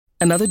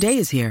Another day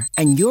is here,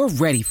 and you're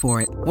ready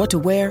for it. What to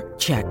wear?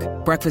 Check.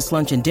 Breakfast,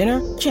 lunch, and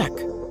dinner? Check.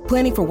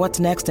 Planning for what's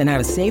next and how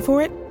to save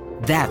for it?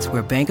 That's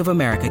where Bank of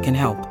America can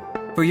help.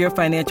 For your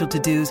financial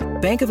to-dos,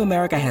 Bank of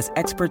America has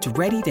experts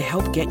ready to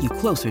help get you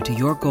closer to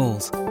your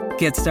goals.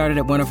 Get started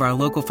at one of our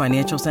local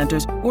financial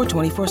centers or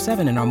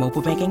 24/7 in our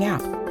mobile banking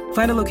app.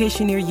 Find a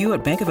location near you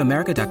at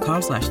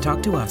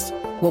bankofamerica.com/talktous.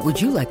 What would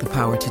you like the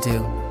power to do?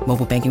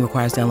 Mobile banking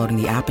requires downloading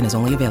the app and is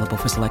only available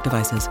for select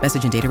devices.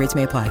 Message and data rates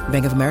may apply.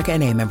 Bank of America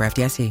N.A., member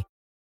FDIC.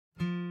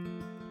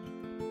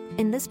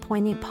 In this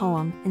poignant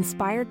poem,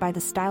 inspired by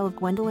the style of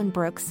Gwendolyn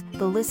Brooks,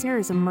 the listener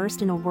is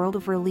immersed in a world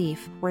of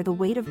relief where the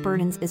weight of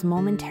burdens is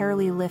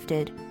momentarily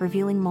lifted,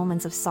 revealing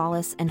moments of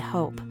solace and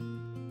hope.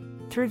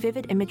 Through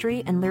vivid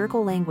imagery and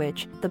lyrical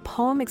language, the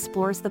poem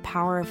explores the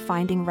power of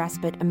finding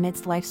respite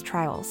amidst life's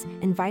trials,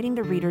 inviting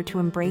the reader to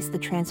embrace the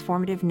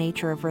transformative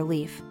nature of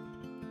relief.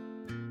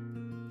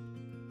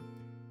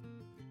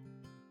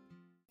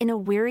 In a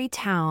weary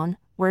town,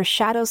 where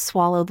shadows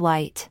swallowed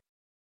light,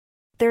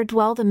 there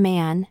dwelled a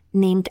man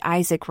named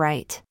Isaac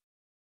Wright.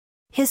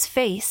 His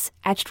face,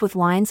 etched with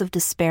lines of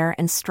despair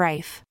and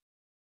strife,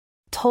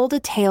 told a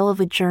tale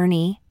of a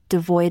journey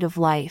devoid of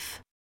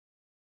life.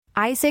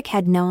 Isaac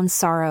had known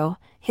sorrow,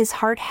 his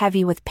heart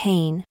heavy with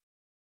pain,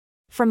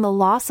 from the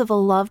loss of a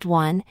loved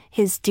one,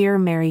 his dear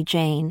Mary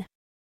Jane.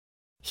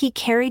 He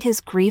carried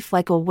his grief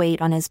like a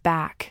weight on his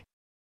back,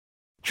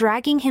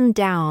 dragging him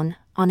down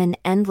on an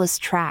endless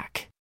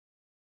track.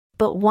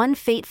 But one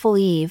fateful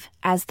eve,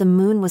 as the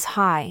moon was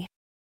high,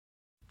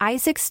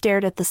 Isaac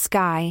stared at the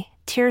sky,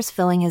 tears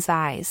filling his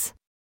eyes.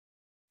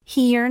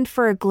 He yearned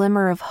for a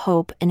glimmer of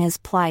hope in his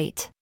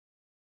plight,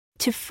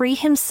 to free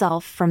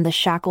himself from the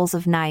shackles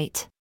of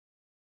night.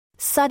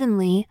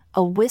 Suddenly,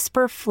 a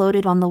whisper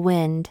floated on the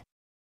wind,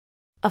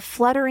 a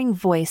fluttering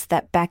voice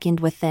that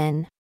beckoned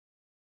within.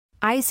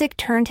 Isaac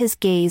turned his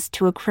gaze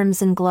to a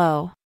crimson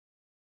glow,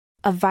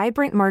 a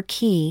vibrant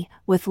marquee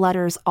with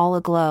letters all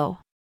aglow.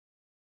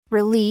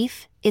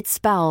 Relief, it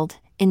spelled,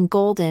 in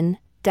golden,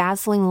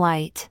 dazzling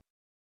light,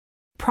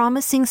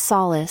 promising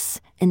solace,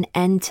 an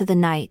end to the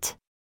night.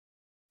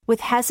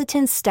 With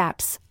hesitant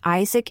steps,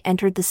 Isaac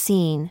entered the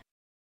scene,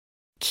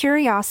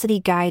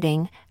 curiosity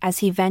guiding as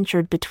he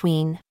ventured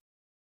between.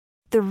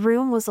 The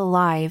room was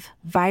alive,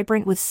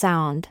 vibrant with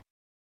sound,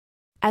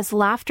 as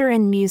laughter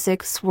and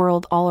music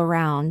swirled all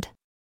around.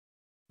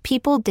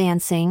 People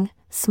dancing,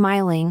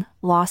 smiling,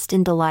 lost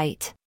in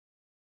delight,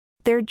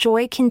 their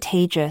joy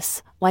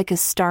contagious, like a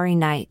starry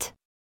night.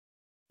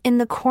 In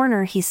the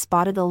corner he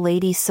spotted a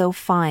lady so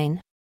fine,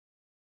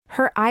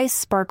 her eyes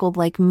sparkled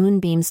like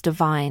moonbeams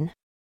divine.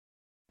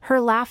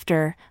 Her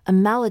laughter, a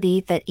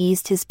melody that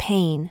eased his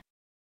pain.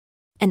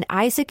 And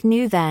Isaac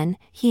knew then,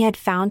 he had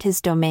found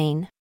his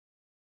domain.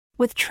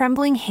 With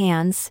trembling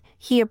hands,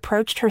 he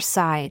approached her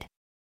side,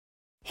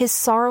 his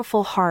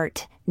sorrowful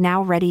heart,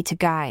 now ready to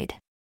guide.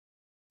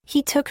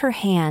 He took her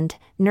hand,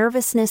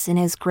 nervousness in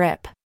his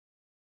grip.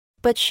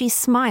 But she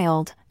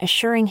smiled,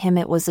 assuring him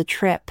it was a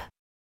trip.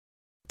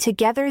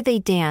 Together they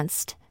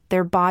danced,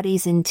 their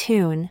bodies in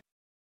tune,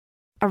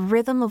 a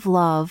rhythm of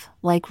love,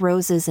 like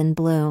roses in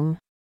bloom.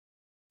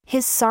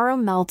 His sorrow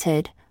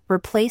melted,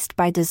 replaced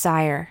by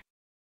desire,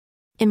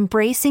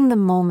 embracing the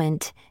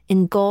moment,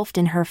 engulfed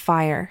in her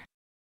fire.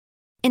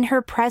 In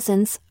her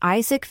presence,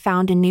 Isaac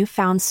found a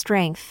newfound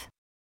strength,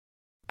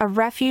 a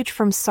refuge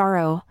from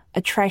sorrow, a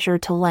treasure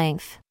to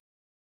length.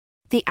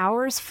 The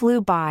hours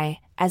flew by,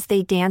 as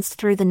they danced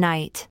through the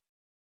night,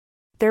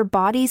 their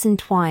bodies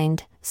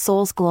entwined,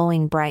 souls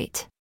glowing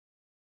bright.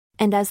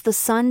 And as the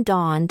sun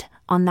dawned,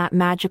 on that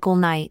magical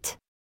night,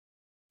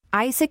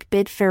 Isaac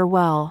bid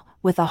farewell,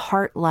 with a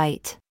heart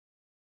light.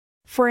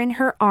 For in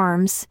her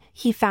arms,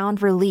 he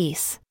found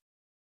release,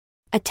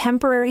 a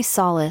temporary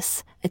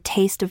solace, a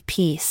taste of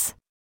peace.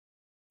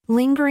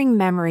 Lingering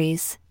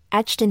memories,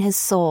 etched in his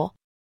soul,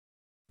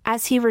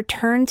 as he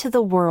returned to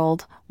the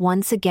world,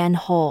 once again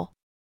whole.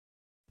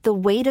 The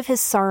weight of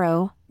his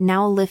sorrow,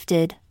 now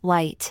lifted,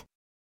 light.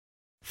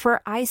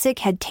 For Isaac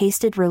had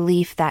tasted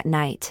relief that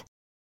night.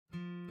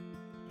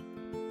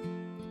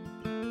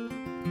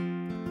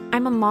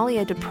 I'm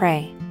Amalia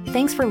Dupre.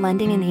 Thanks for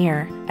lending an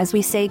ear as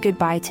we say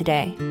goodbye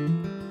today.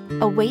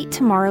 Await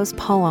tomorrow's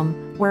poem,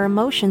 where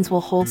emotions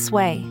will hold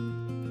sway.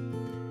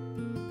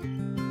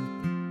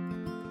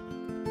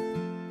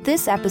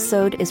 This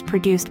episode is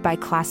produced by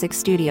Classic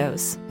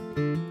Studios.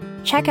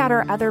 Check out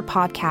our other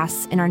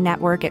podcasts in our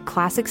network at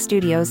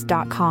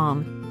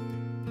classicstudios.com.